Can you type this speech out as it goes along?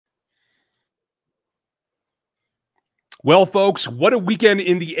Well, folks, what a weekend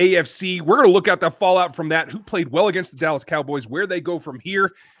in the AFC. We're going to look at the fallout from that, who played well against the Dallas Cowboys, where they go from here.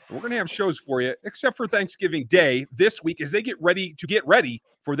 And we're going to have shows for you, except for Thanksgiving Day this week as they get ready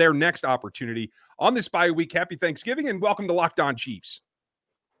for their next opportunity on this bye week. Happy Thanksgiving and welcome to Locked On Chiefs.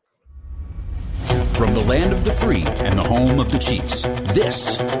 From the land of the free and the home of the Chiefs,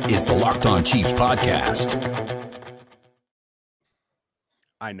 this is the Locked On Chiefs podcast.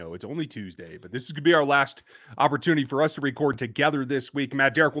 I know it's only Tuesday, but this is going to be our last opportunity for us to record together this week.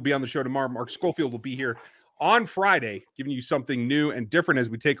 Matt Derrick will be on the show tomorrow. Mark Schofield will be here on Friday, giving you something new and different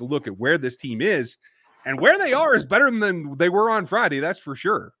as we take a look at where this team is. And where they are is better than they were on Friday, that's for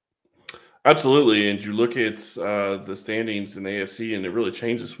sure. Absolutely. And you look at the standings in the AFC, and it really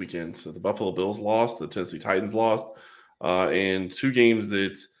changed this weekend. So the Buffalo Bills lost, the Tennessee Titans lost, and two games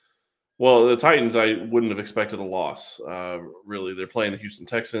that – well, the Titans, I wouldn't have expected a loss. Really, they're playing the Houston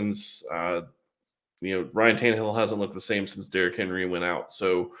Texans. Ryan Tannehill hasn't looked the same since Derrick Henry went out,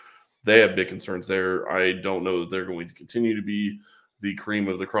 so they have big concerns there. I don't know that they're going to continue to be the cream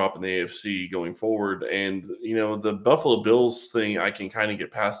of the crop in the AFC going forward. And the Buffalo Bills thing, I can kind of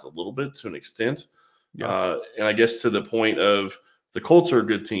get past a little bit to an extent. Yeah. And I guess to the point of the Colts are a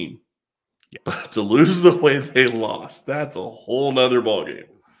good team, but to lose the way they lost, that's a whole nother ballgame.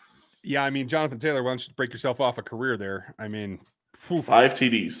 Yeah, I mean, Jonathan Taylor, why don't you break yourself off a career there? I mean, 5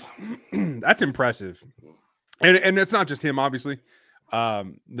 TDs. That's impressive. And it's not just him, obviously.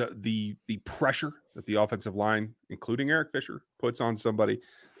 The pressure that the offensive line, including Eric Fisher, puts on somebody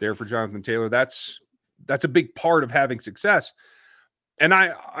there for Jonathan Taylor, that's a big part of having success. And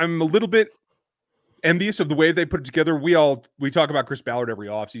I'm a little bit envious of the way they put it together. We talk about Chris Ballard every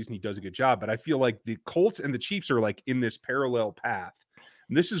offseason. He does a good job, but I feel like the Colts and the Chiefs are like in this parallel path.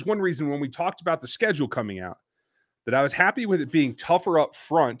 And this is one reason when we talked about the schedule coming out that I was happy with it being tougher up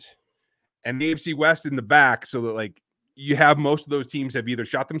front and the AFC West in the back, so that like you have most of those teams have either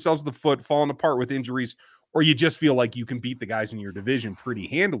shot themselves in the foot, fallen apart with injuries, or you just feel like you can beat the guys in your division pretty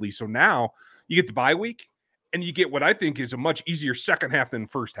handily. So now you get the bye week and you get what I think is a much easier second half than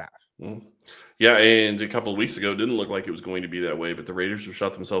first half. Yeah, and a couple of weeks ago, it didn't look like it was going to be that way, but the Raiders have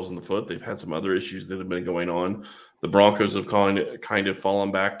shot themselves in the foot. They've had some other issues that have been going on. The Broncos have kind of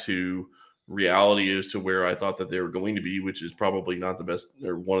fallen back to reality as to where I thought that they were going to be, which is probably not the best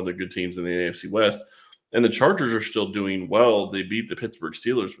or one of the good teams in the AFC West. And the Chargers are still doing well. They beat the Pittsburgh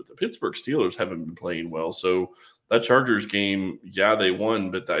Steelers, but the Pittsburgh Steelers haven't been playing well. So that Chargers game, yeah, they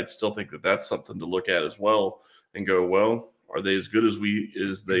won, but I still think that that's something to look at as well and go, well, are they as good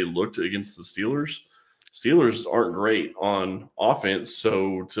as they looked against the Steelers? Steelers aren't great on offense,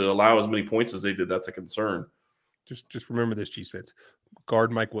 so to allow as many points as they did, that's a concern. Just remember this, Chiefs fans.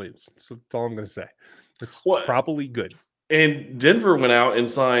 Guard Mike Williams. That's all I'm going to say. It's probably good. And Denver went out and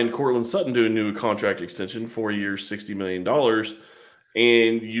signed Cortland Sutton to a new contract extension, 4 years, $60 million.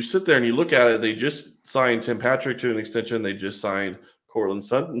 And you sit there and you look at it, they just signed Tim Patrick to an extension. They just signed Cortland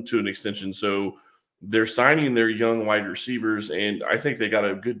Sutton to an extension. So they're signing their young wide receivers, and I think they got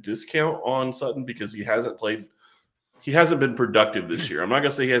a good discount on Sutton because he hasn't been productive this year. I'm not going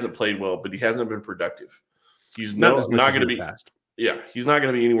to say he hasn't played well, but he hasn't been productive. He's not going to be fast. Yeah, he's not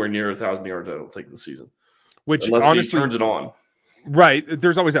going to be anywhere near 1,000 yards, I don't think, this season. Which unless honestly he turns it on. Right.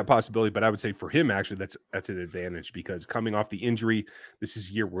 There's always that possibility, but I would say for him, actually, that's an advantage because coming off the injury, this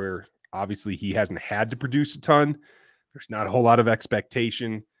is a year where obviously he hasn't had to produce a ton. There's not a whole lot of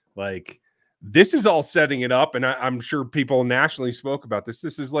expectation. Like, this is all setting it up, and I'm sure people nationally spoke about this.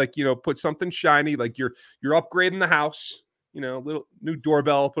 This is like, put something shiny, like you're upgrading the house, little new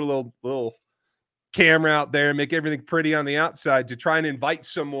doorbell, put a little camera out there, make everything pretty on the outside to try and invite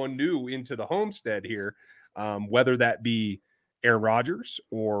someone new into the homestead here, whether that be Aaron Rodgers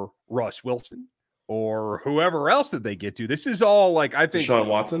or Russ Wilson or whoever else that they get to. This is all like, I think, Deshaun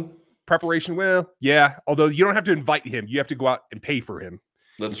Watson preparation. Well, yeah, although you don't have to invite him, you have to go out and pay for him.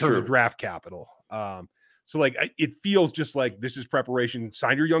 That's in terms true. of draft capital. So like it feels just like this is preparation.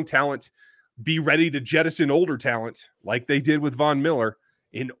 Sign your young talent, be ready to jettison older talent like they did with Von Miller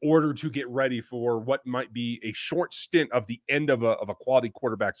in order to get ready for what might be a short stint of the end of a quality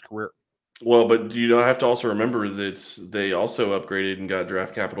quarterback's career. Well, but you don't have to also remember that they also upgraded and got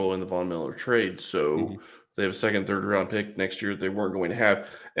draft capital in the Von Miller trade. So they have a second, third round pick next year that they weren't going to have.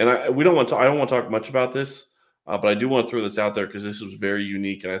 And I don't want to talk much about this. But I do want to throw this out there because this was very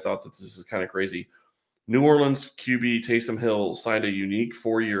unique, and I thought that this is kind of crazy. New Orleans QB Taysom Hill signed a unique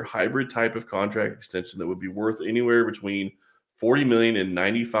 4-year hybrid type of contract extension that would be worth anywhere between $40 million and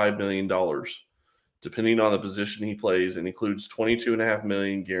 $95 million, depending on the position he plays, and includes $22.5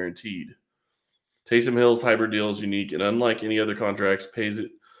 million guaranteed. Taysom Hill's hybrid deal is unique, and unlike any other contracts, pays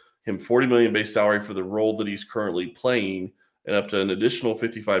him $40 million base salary for the role that he's currently playing, and up to an additional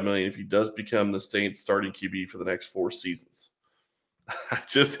 $55 million if he does become the Saints starting QB for the next 4 seasons. I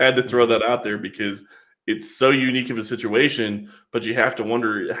just had to throw that out there because it's so unique of a situation, but you have to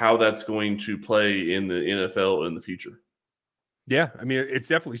wonder how that's going to play in the NFL in the future. Yeah, I mean, it's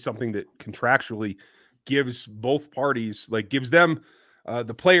definitely something that contractually gives both parties, like gives them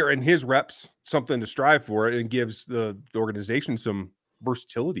the player and his reps something to strive for, and gives the organization some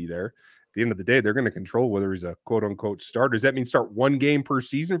versatility there. At the end of the day, they're going to control whether he's a quote unquote starter. Does that mean start 1 game per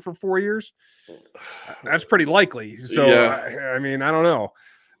season for 4 years? That's pretty likely. So, yeah. I mean, I don't know.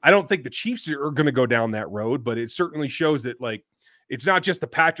 I don't think the Chiefs are going to go down that road, but it certainly shows that, like, it's not just the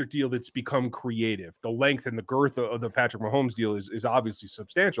Patrick deal that's become creative. The length and the girth of the Patrick Mahomes deal is obviously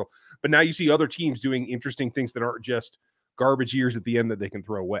substantial. But now you see other teams doing interesting things that aren't just garbage years at the end that they can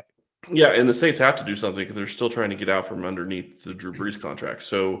throw away. Yeah, and the Saints have to do something because they're still trying to get out from underneath the Drew Brees contract.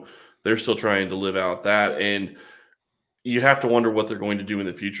 So they're still trying to live out that. And you have to wonder what they're going to do in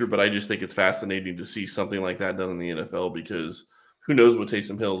the future. But I just think it's fascinating to see something like that done in the NFL, because who knows what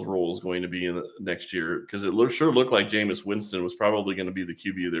Taysom Hill's role is going to be in the next year, because it sure looked like Jameis Winston was probably going to be the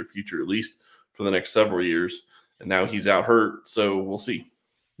QB of their future, at least for the next several years. And now he's out hurt, so we'll see.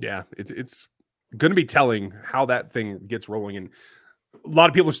 Yeah, it's going to be telling how that thing gets rolling. And a lot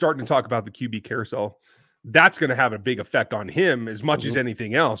of people are starting to talk about the QB carousel. That's going to have a big effect on him as much as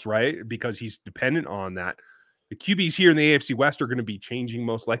anything else, right? Because he's dependent on that. The QBs here in the AFC West are going to be changing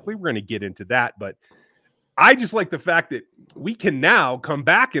most likely. We're going to get into that, but I just like the fact that we can now come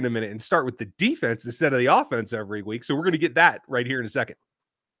back in a minute and start with the defense instead of the offense every week. So we're going to get that right here in a second.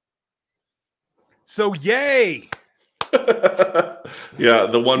 So yay. Yeah,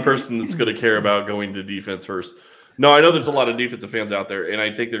 the one person that's going to care about going to defense first. No, I know there's a lot of defensive fans out there, and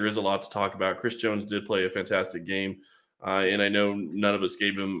I think there is a lot to talk about. Chris Jones did play a fantastic game, and I know none of us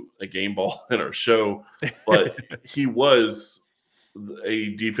gave him a game ball in our show, but he was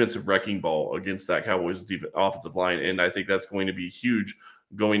a defensive wrecking ball against that Cowboys offensive line, and I think that's going to be huge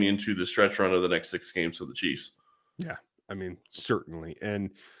going into the stretch run of the next 6 games for the Chiefs. Yeah, I mean, certainly.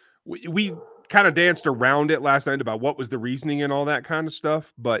 And we kind of danced around it last night about what was the reasoning and all that kind of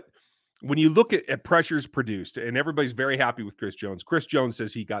stuff, but when you look at pressures produced, and everybody's very happy with Chris Jones. Chris Jones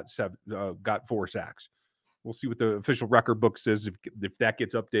says he got 4 sacks. We'll see what the official record book says. If that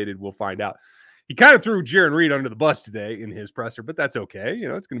gets updated, we'll find out. He kind of threw Jaron Reed under the bus today in his presser, but that's okay. You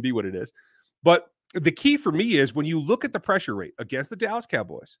know, it's going to be what it is. But the key for me is when you look at the pressure rate against the Dallas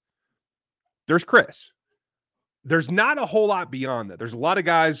Cowboys, there's Chris. There's not a whole lot beyond that. There's a lot of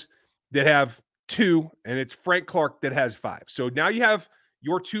guys that have 2, and it's Frank Clark that has 5. So now you have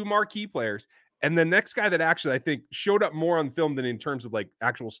your 2 marquee players. And the next guy that actually I think showed up more on film than in terms of like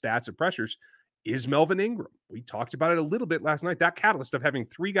actual stats and pressures is Melvin Ingram. We talked about it a little bit last night. That catalyst of having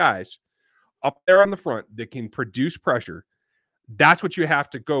 3 guys up there on the front that can produce pressure, that's what you have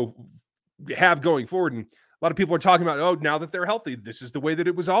to have going forward. And a lot of people are talking about, oh, now that they're healthy, this is the way that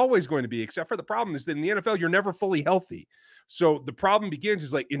it was always going to be, except for the problem is that in the NFL, you're never fully healthy. So the problem begins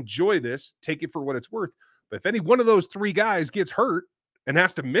is like, enjoy this, take it for what it's worth. But if any one of those 3 guys gets hurt and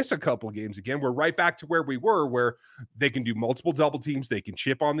has to miss a couple of games again, we're right back to where we were, where they can do multiple double teams. They can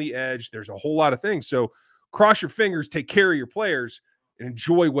chip on the edge. There's a whole lot of things. So cross your fingers, take care of your players, and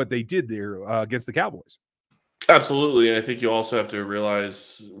enjoy what they did there against the Cowboys. Absolutely. And I think you also have to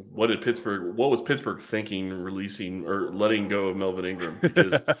realize what was Pittsburgh thinking releasing or letting go of Melvin Ingram,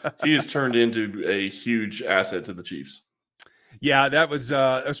 because he has turned into a huge asset to the Chiefs. Yeah, that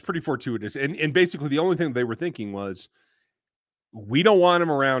was pretty fortuitous. And basically the only thing they were thinking was, we don't want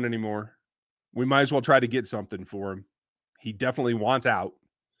him around anymore. We might as well try to get something for him. He definitely wants out.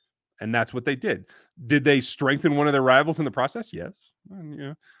 And that's what they did. Did they strengthen one of their rivals in the process? Yes. And, you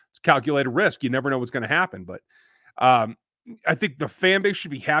know, it's calculated risk. You never know what's going to happen. But I think the fan base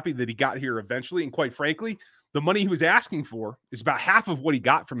should be happy that he got here eventually. And quite frankly, the money he was asking for is about half of what he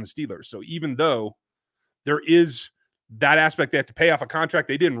got from the Steelers. So even though there is that aspect, they have to pay off a contract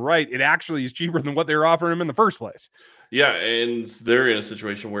they didn't write, it actually is cheaper than what they were offering him in the first place. Yeah, and they're in a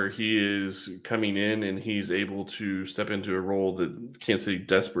situation where he is coming in and he's able to step into a role that Kansas City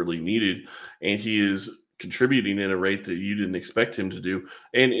desperately needed, and he is contributing at a rate that you didn't expect him to do.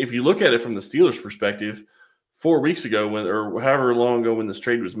 And if you look at it from the Steelers' perspective, 4 weeks ago, or however long ago when this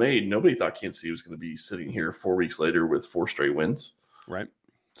trade was made, nobody thought Kansas City was going to be sitting here 4 weeks later with 4 straight wins. Right.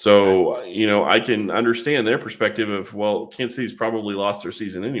 So, you know, I can understand their perspective of, well, Kansas City's probably lost their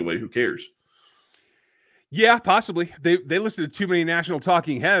season anyway. Who cares? Yeah, possibly. They listened to too many national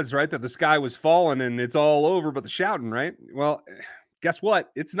talking heads, right? That the sky was falling and it's all over, but the shouting, right? Well, guess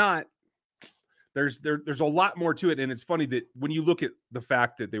what? It's not. There's a lot more to it, and it's funny that when you look at the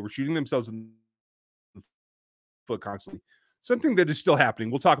fact that they were shooting themselves in the foot constantly, something that is still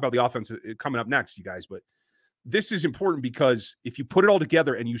happening. We'll talk about the offense coming up next, you guys, but this is important because if you put it all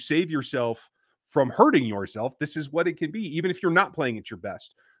together and you save yourself from hurting yourself, this is what it can be, even if you're not playing at your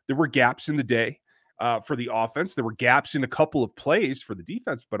best. There were gaps in the day for the offense. There were gaps in a couple of plays for the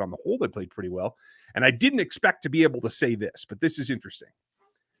defense, but on the whole, they played pretty well. And I didn't expect to be able to say this, but this is interesting.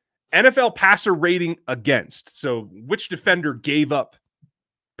 NFL passer rating against. So which defender gave up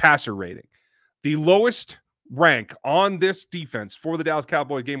passer rating? The lowest rank on this defense for the Dallas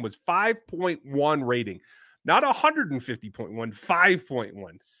Cowboys game was 5.1 rating. Not 150.1, 5.1,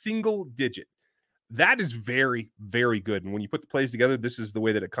 single digit. That is very, very good. And when you put the plays together, this is the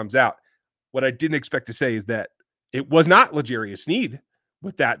way that it comes out. What I didn't expect to say is that it was not L'Jarius Sneed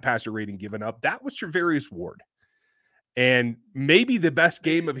with that passer rating given up. That was Travarius Ward. And maybe the best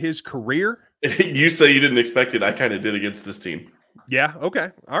game of his career. You say you didn't expect it. I kind of did against this team. Yeah. Okay.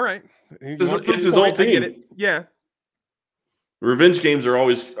 All right. It's his old team. Yeah. Revenge games are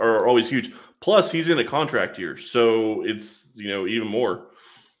always huge. Plus, he's in a contract year, so it's even more.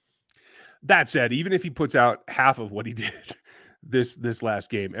 That said, even if he puts out half of what he did this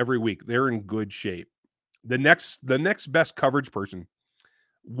last game every week, they're in good shape. The next best coverage person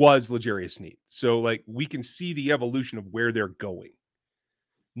was L'Jarius Sneed. So we can see the evolution of where they're going.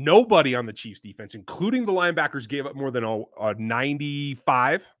 Nobody on the Chiefs defense, including the linebackers, gave up more than a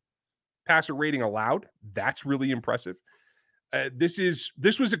 95 passer rating allowed. That's really impressive. This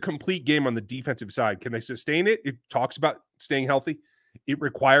was a complete game on the defensive side. Can they sustain it? It talks about staying healthy. It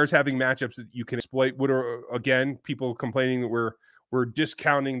requires having matchups that you can exploit. Again, people complaining that we're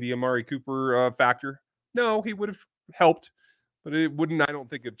discounting the Amari Cooper factor. No, he would have helped, but it wouldn't, I don't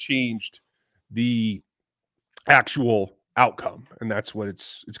think, have changed the actual outcome. And that's what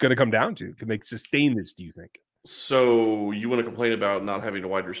it's going to come down to. Can they sustain this, do you think? So you want to complain about not having a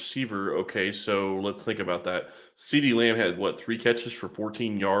wide receiver. Okay, so let's think about that. CeeDee Lamb had, 3 catches for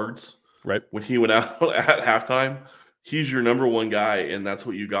 14 yards? Right. When he went out at halftime? He's your number one guy, and that's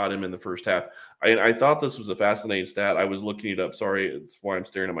what you got him in the first half. I thought this was a fascinating stat. I was looking it up. Sorry, it's why I'm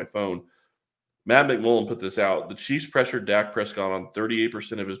staring at my phone. Matt McMullen put this out. The Chiefs pressured Dak Prescott on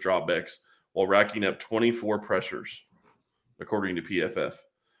 38% of his dropbacks while racking up 24 pressures, according to PFF.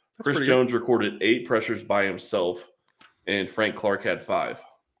 Chris Jones recorded 8 pressures by himself, and Frank Clark had 5.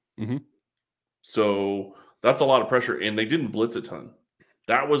 Mm-hmm. So that's a lot of pressure, and they didn't blitz a ton.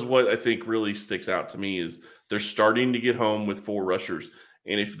 That was what I think really sticks out to me is they're starting to get home with 4 rushers.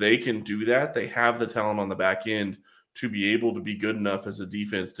 And if they can do that, they have the talent on the back end to be able to be good enough as a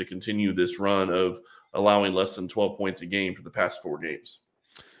defense to continue this run of allowing less than 12 points a game for the past 4 games.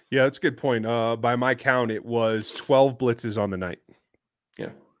 Yeah, that's a good point. By my count, it was 12 blitzes on the night. Yeah.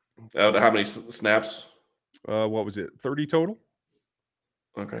 How many snaps? What was it? 30 total?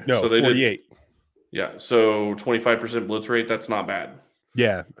 Okay. No, so they 48. Yeah. So 25% blitz rate, that's not bad.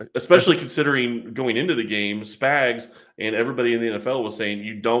 Yeah. Especially considering going into the game, Spags and everybody in the NFL was saying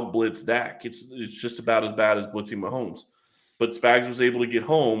you don't blitz Dak. It's just about as bad as blitzing Mahomes. But Spags was able to get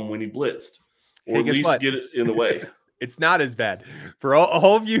home when he blitzed, or at least get it in the way. It's not as bad. For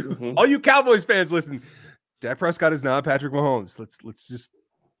all of you, all you Cowboys fans, listen, Dak Prescott is not Patrick Mahomes. Let's just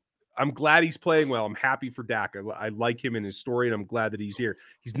I'm glad he's playing well. I'm happy for Dak. I like him in his story, and I'm glad that he's here.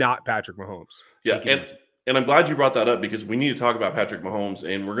 He's not Patrick Mahomes. And I'm glad you brought that up because we need to talk about Patrick Mahomes,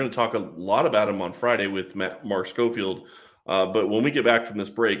 and we're going to talk a lot about him on Friday with Mark Schofield. But when we get back from this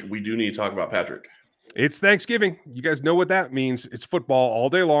break, we do need to talk about Patrick. It's Thanksgiving. You guys know what that means. It's football all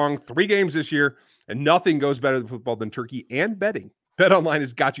day long, 3 games this year, and nothing goes better than football than turkey and betting. BetOnline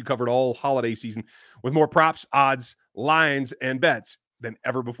has got you covered all holiday season with more props, odds, lines, and bets than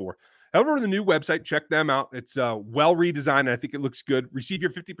ever before. Head over to the new website. Check them out. It's well redesigned, and I think it looks good. Receive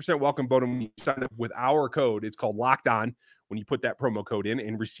your 50% welcome bonus when you sign up with our code. It's called Locked On when you put that promo code in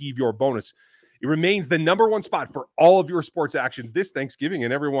and receive your bonus. It remains the #1 spot for all of your sports action this Thanksgiving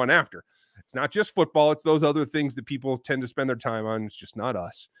and everyone after. It's not just football. It's those other things that people tend to spend their time on. It's just not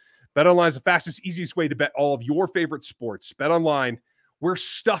us. BetOnline is the fastest, easiest way to bet all of your favorite sports. BetOnline, we're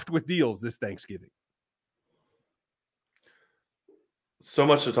stuffed with deals this Thanksgiving. So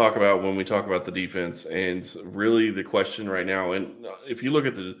much to talk about when we talk about the defense, and really the question right now, and if you look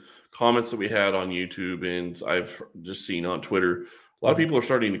at the comments that we had on YouTube and I've just seen on Twitter, a lot of people are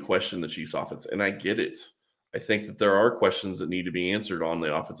starting to question the Chiefs offense, and I get it. I think that there are questions that need to be answered on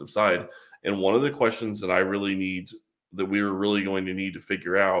the offensive side, and one of the questions that we're really going to need to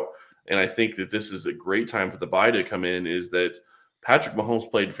figure out, and I think that this is a great time for the bye to come in, is that Patrick Mahomes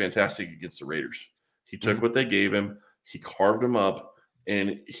played fantastic against the Raiders. He took what they gave him. He carved them up.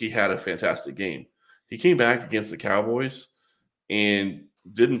 and he had a fantastic game. He came back against the Cowboys and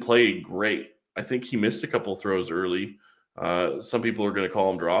didn't play great. I think he missed a couple of throws early. Some people are going to call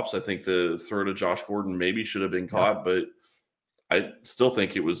them drops. I think the throw to Josh Gordon maybe should have been caught, but I still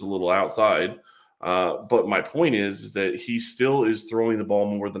think it was a little outside. But my point is that he still is throwing the ball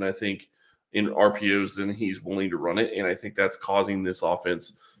more than I think in RPOs than he's willing to run it. And I think that's causing this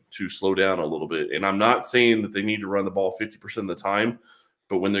offense to slow down a little bit. And I'm not saying that they need to run the ball 50% of the time,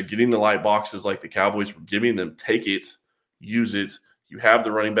 but when they're getting the light boxes like the Cowboys were giving them, take it, use it. You have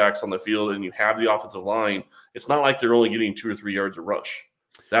the running backs on the field and you have the offensive line. It's not like they're only getting 2 or 3 yards a rush.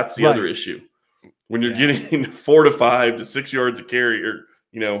 That's the other issue. When you're getting 4 to 5 to 6 yards a carry, or,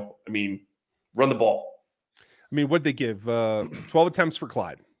 run the ball. What'd they give? 12 attempts for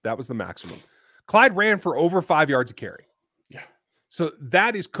Clyde. That was the maximum. Clyde ran for over 5 yards a carry. Yeah. So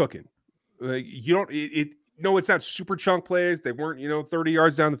that is cooking. No, it's not super chunk plays. They weren't, 30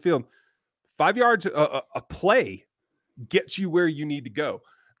 yards down the field. 5 yards a play gets you where you need to go.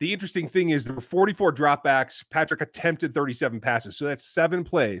 The interesting thing is there were 44 dropbacks. Patrick attempted 37 passes. So that's 7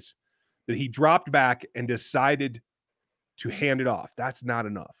 plays that he dropped back and decided to hand it off. That's not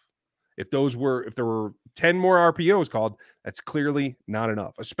enough. If there were 10 more RPOs called, that's clearly not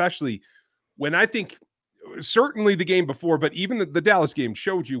enough, especially when I think certainly the game before, but even the Dallas game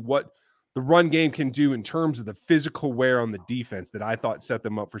showed you what the run game can do in terms of the physical wear on the defense that I thought set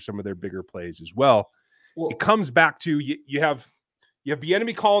them up for some of their bigger plays as well. It comes back to you have the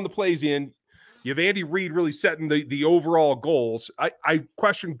enemy calling the plays in. You have Andy Reid really setting the overall goals. I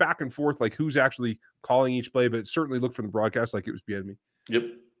question back and forth like who's actually calling each play, but it certainly looked from the broadcast like it was Bieniemy. Yep.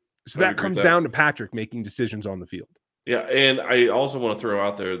 So that comes down to Patrick making decisions on the field. Yeah, and I also want to throw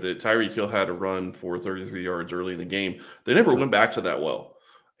out there that Tyreek Hill had a run for 33 yards early in the game. They never went back to that well.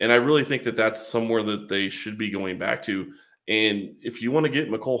 And I really think that that's somewhere that they should be going back to. And if you want to get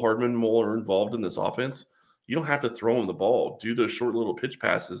McCole Hardman more involved in this offense, you don't have to throw him the ball. Do those short little pitch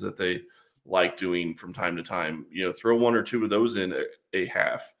passes that they like doing from time to time. Throw 1 or 2 of those in a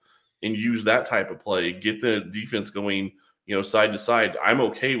half and use that type of play. Get the defense going, side to side. I'm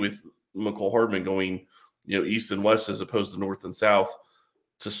okay with McCole Hardman going, east and west as opposed to north and south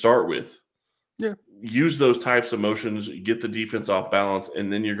to start with. Yeah. Use those types of motions, get the defense off balance,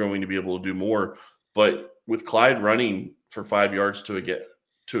 and then you're going to be able to do more. But with Clyde running for 5 yards to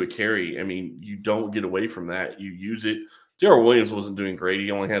a carry, you don't get away from that. You use it. Darrell Williams wasn't doing great.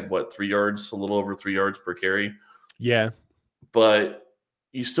 He only had, 3 yards, a little over 3 yards per carry. Yeah. But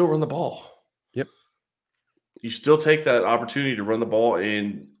you still run the ball. Yep. You still take that opportunity to run the ball,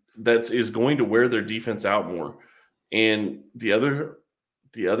 and that is going to wear their defense out more. And the other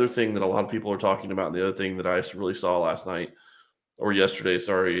thing that a lot of people are talking about, and the other thing that I really saw last night or yesterday,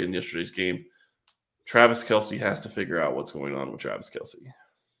 in yesterday's game, Travis Kelce has to figure out what's going on with Travis Kelce.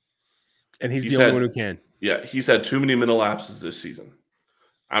 And he's the only one who can. Yeah, he's had too many mental lapses this season.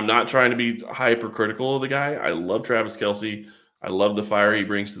 I'm not trying to be hypercritical of the guy. I love Travis Kelce. I love the fire he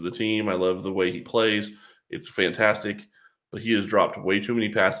brings to the team. I love the way he plays. It's fantastic. But he has dropped way too many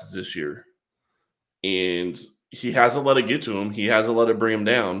passes this year. And he hasn't let it get to him. He hasn't let it bring him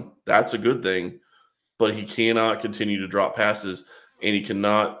down. That's a good thing. But he cannot continue to drop passes, and he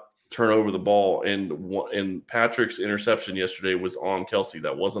cannot turn over the ball. And Patrick's interception yesterday was on Kelce.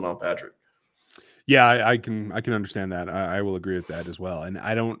 That wasn't on Patrick. Yeah, I can understand that. I will agree with that as well. And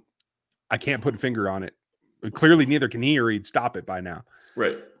I can't put a finger on it. Clearly, neither can he, or he'd stop it by now.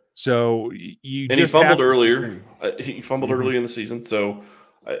 Right. So he fumbled earlier. He fumbled early in the season, so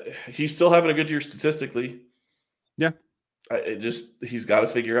he's still having a good year statistically. Yeah. He's got to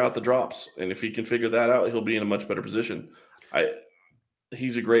figure out the drops, and if he can figure that out, he'll be in a much better position.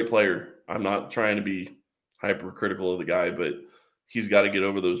 He's a great player. I'm not trying to be hypercritical of the guy, but he's got to get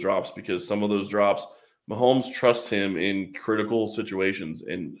over those drops, because some of those drops, Mahomes trusts him in critical situations,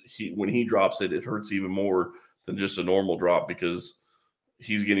 and when he drops it, it hurts even more than just a normal drop, because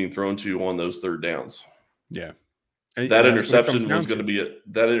he's getting thrown to on those third downs. Yeah. That interception was going to be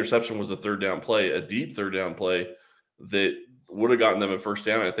that interception was a third down play, a deep third down play that would have gotten them a first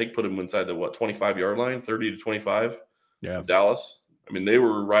down. I think put them inside the 25-yard line, 30 to 25. Yeah. Of Dallas. They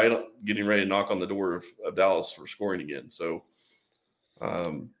were getting ready to knock on the door of Dallas for scoring again. So,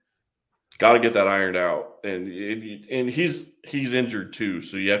 got to get that ironed out. And he's injured too,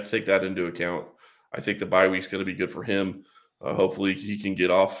 so you have to take that into account. I think the bye week's going to be good for him. Hopefully he can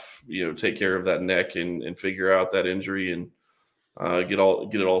get off, take care of that neck and figure out that injury and get it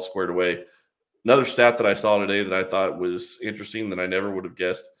all squared away. Another stat that I saw today that I thought was interesting that I never would have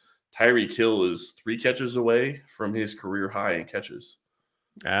guessed: Tyreek Hill is 3 catches away from his career high in catches.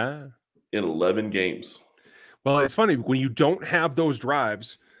 In 11 games. Well, it's funny when you don't have those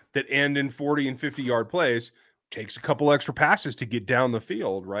drives that end in 40 and 50-yard plays, takes a couple extra passes to get down the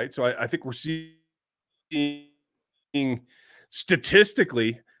field, right? So I think we're seeing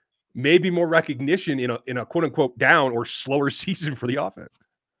statistically maybe more recognition in a quote unquote down or slower season for the offense.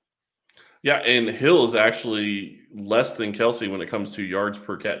 Yeah, and Hill is actually less than Kelsey when it comes to yards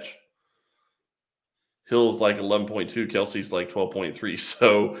per catch. Hill's like 11.2, Kelsey's like 12.3.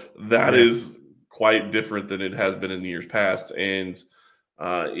 So that is quite different than it has been in years past. And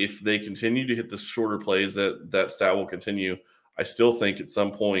if they continue to hit the shorter plays, that stat will continue. I still think at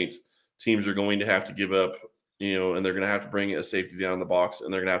some point teams are going to have to give up, and they're going to have to bring a safety down the box,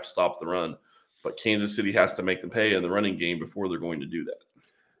 and they're going to have to stop the run. But Kansas City has to make them pay in the running game before they're going to do that.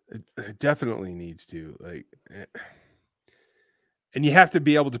 It definitely needs to, and you have to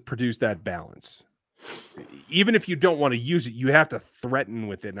be able to produce that balance. Even if you don't want to use it, you have to threaten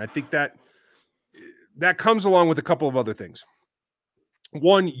with it. And I think that comes along with a couple of other things.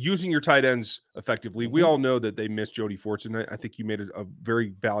 One, using your tight ends effectively. We all know that they missed Jody Fortson. I think you made a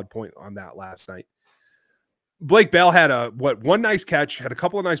very valid point on that last night. Blake Bell had one nice catch, had a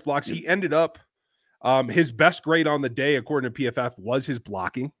couple of nice blocks. He ended up his best grade on the day, according to PFF, was his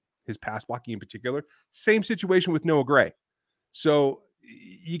blocking, his pass blocking in particular. Same situation with Noah Gray. So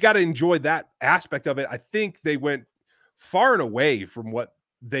you got to enjoy that aspect of it. I think they went far and away from what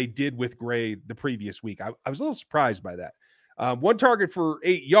they did with Gray the previous week. I was a little surprised by that. One target for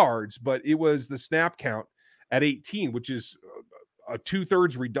 8 yards, but it was the snap count at 18, which is a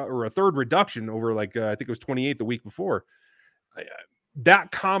third reduction over I think it was 28 the week before.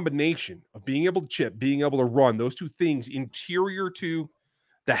 That combination of being able to chip, being able to run, those two things interior to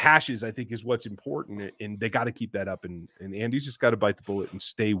the hashes, I think is what's important. And they got to keep that up. And Andy's just got to bite the bullet and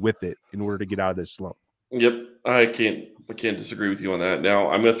stay with it in order to get out of this slump. Yep. I can't disagree with you on that. Now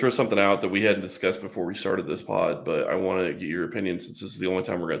I'm going to throw something out that we hadn't discussed before we started this pod, but I want to get your opinion since this is the only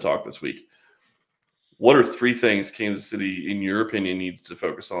time we're going to talk this week. What are 3 things Kansas City, in your opinion, needs to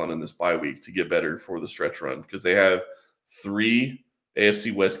focus on in this bye week to get better for the stretch run? Because they have 3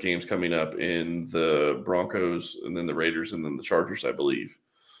 AFC West games coming up in the Broncos and then the Raiders and then the Chargers, I believe,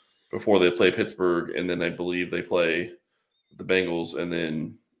 before they play Pittsburgh. And then I believe they play the Bengals and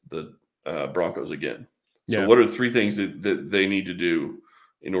then the Broncos again. So what are 3 things that they need to do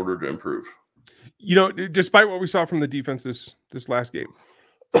in order to improve? Despite what we saw from the defense this last game,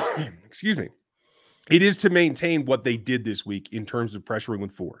 excuse me, it is to maintain what they did this week in terms of pressuring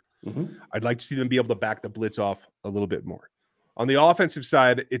with 4. I'd like to see them be able to back the blitz off a little bit more. On the offensive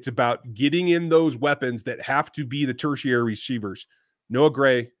side, it's about getting in those weapons that have to be the tertiary receivers. Noah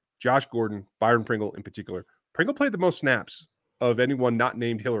Gray, Josh Gordon, Byron Pringle in particular. Pringle played the most snaps of anyone not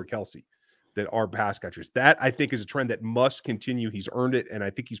named Hill or Kelsey that are pass catchers. That, I think, is a trend that must continue. He's earned it, and I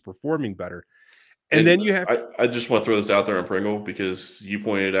think he's performing better. And then you have... I just want to throw this out there on Pringle because you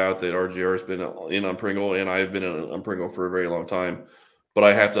pointed out that RGR has been in on Pringle, and I have been on Pringle for a very long time. But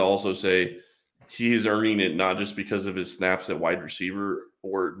I have to also say he's earning it not just because of his snaps at wide receiver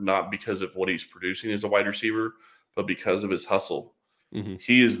or not because of what he's producing as a wide receiver, but because of his hustle.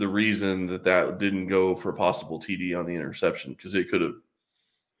 He is the reason that didn't go for a possible TD on the interception because it could have.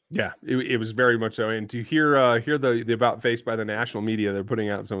 Yeah, it was very much so. And to hear the about face by the national media, they're putting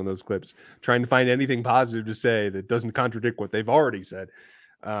out some of those clips, trying to find anything positive to say that doesn't contradict what they've already said.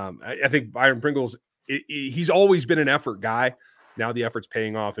 I think Byron Pringle's he's always been an effort guy. Now the effort's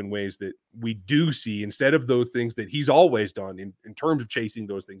paying off in ways that we do see instead of those things that he's always done in terms of chasing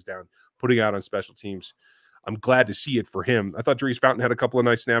those things down, putting out on special teams. I'm glad to see it for him. I thought Dries Fountain had a couple of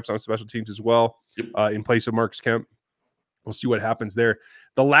nice snaps on special teams as well, in place of Marcus Kemp. We'll see what happens there.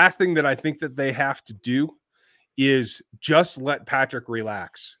 The last thing that I think that they have to do is just let Patrick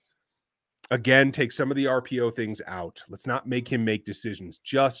relax. Again, take some of the RPO things out. Let's not make him make decisions.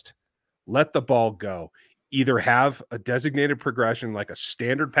 Just let the ball go. Either have a designated progression like a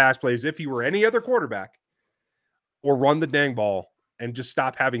standard pass play as if he were any other quarterback, or run the dang ball and just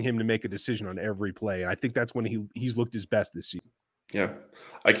stop having him to make a decision on every play. I think that's when he's looked his best this season. Yeah,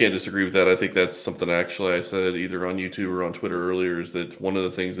 I can't disagree with that. I think that's something actually I said either on YouTube or on Twitter earlier is that one of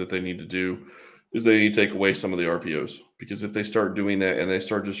the things that they need to do is they need to take away some of the RPOs, because if they start doing that and they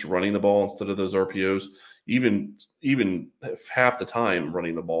start just running the ball instead of those RPOs, even half the time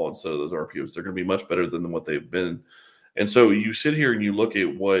running the ball instead of those RPOs, they're going to be much better than what they've been. And so you sit here and you look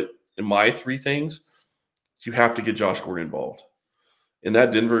at what in my 3 things, you have to get Josh Gordon involved. In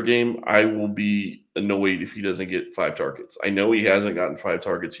that Denver game, I will be annoyed if he doesn't get 5 targets. I know he hasn't gotten 5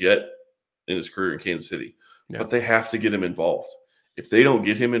 targets yet in his career in Kansas City, but they have to get him involved. If they don't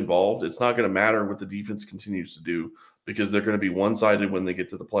get him involved, it's not going to matter what the defense continues to do, because they're going to be one-sided when they get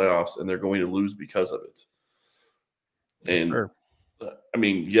to the playoffs, and they're going to lose because of it. That's And fair. I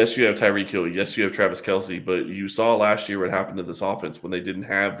mean, yes, you have Tyreek Hill. Yes, you have Travis Kelce, but you saw last year what happened to this offense when they didn't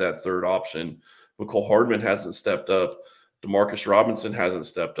have that third option. McCole Hardman hasn't stepped up. Demarcus Robinson hasn't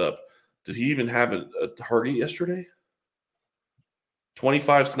stepped up. Did he even have a target yesterday?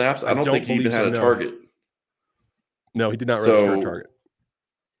 25 snaps? I don't think he even had a target. No, he did not register a target.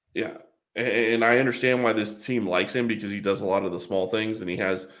 Yeah. And I understand why this team likes him because he does a lot of the small things and he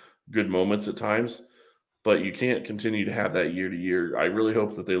has good moments at times. But you can't continue to have that year to year. I really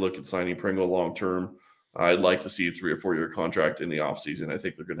hope that they look at signing Pringle long term. I'd like to see a 3 or 4 year contract in the offseason. I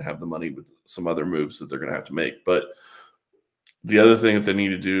think they're going to have the money with some other moves that they're going to have to make. But the other thing that they need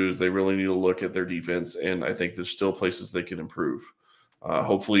to do is they really need to look at their defense. And I think there's still places they can improve.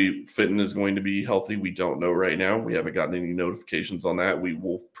 Hopefully, Fitton is going to be healthy. We don't know right now. We haven't gotten any notifications on that. We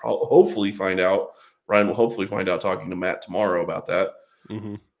will hopefully find out. Ryan will hopefully find out talking to Matt tomorrow about that.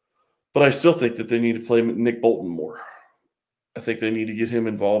 Mm-hmm. But I still think that they need to play Nick Bolton more. I think they need to get him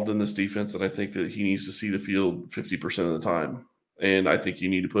involved in this defense, and I think that he needs to see the field 50% of the time. And I think you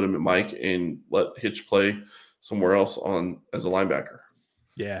need to put him at Mike and let Hitch play somewhere else as a linebacker.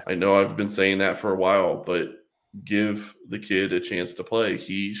 Yeah. I know I've been saying that for a while, but give the kid a chance to play.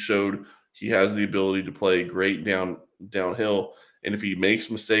 He showed he has the ability to play great downhill. And if he makes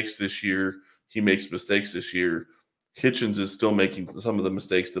mistakes this year, he makes mistakes this year. Hitchens is still making some of the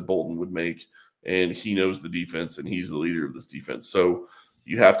mistakes that Bolton would make, and he knows the defense, and he's the leader of this defense. So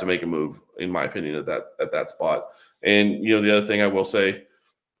you have to make a move, in my opinion, at that spot. And, the other thing I will say,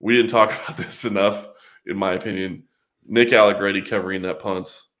 we didn't talk about this enough, in my opinion. Nick Allegretti covering that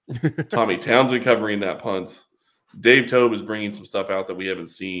punt. Tommy Townsend covering that punt. Dave Tobe is bringing some stuff out that we haven't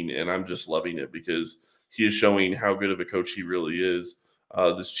seen, and I'm just loving it because he is showing how good of a coach he really is.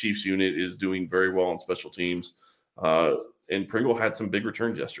 This Chiefs unit is doing very well on special teams. And Pringle had some big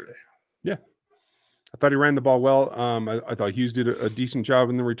returns yesterday. Yeah. I thought he ran the ball well. I thought Hughes did a decent job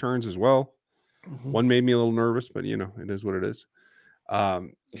in the returns as well. Mm-hmm. One made me a little nervous, but, it is what it is.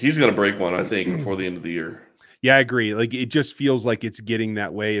 He's going to break one, I think, before the end of the year. Yeah, I agree. Like, it just feels like it's getting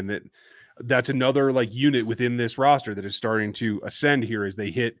that way, and that's another unit within this roster that is starting to ascend here as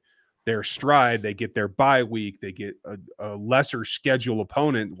they hit their stride. They get their bye week. They get a lesser schedule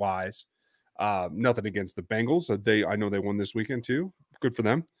opponent wise. Nothing against the Bengals. I know they won this weekend too. Good for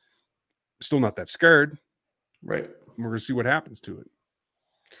them. Still not that scared. Right. We're going to see what happens to it.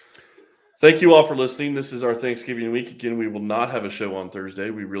 Thank you all for listening. This is our Thanksgiving week. Again, we will not have a show on Thursday.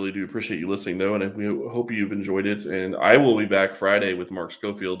 We really do appreciate you listening, though, and we hope you've enjoyed it. And I will be back Friday with Mark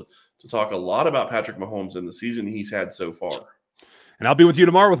Schofield to talk a lot about Patrick Mahomes and the season he's had so far. And I'll be with you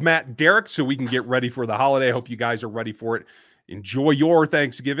tomorrow with Matt and Derek so we can get ready for the holiday. I hope you guys are ready for it. Enjoy your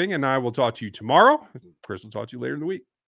Thanksgiving, and I will talk to you tomorrow. Chris will talk to you later in the week.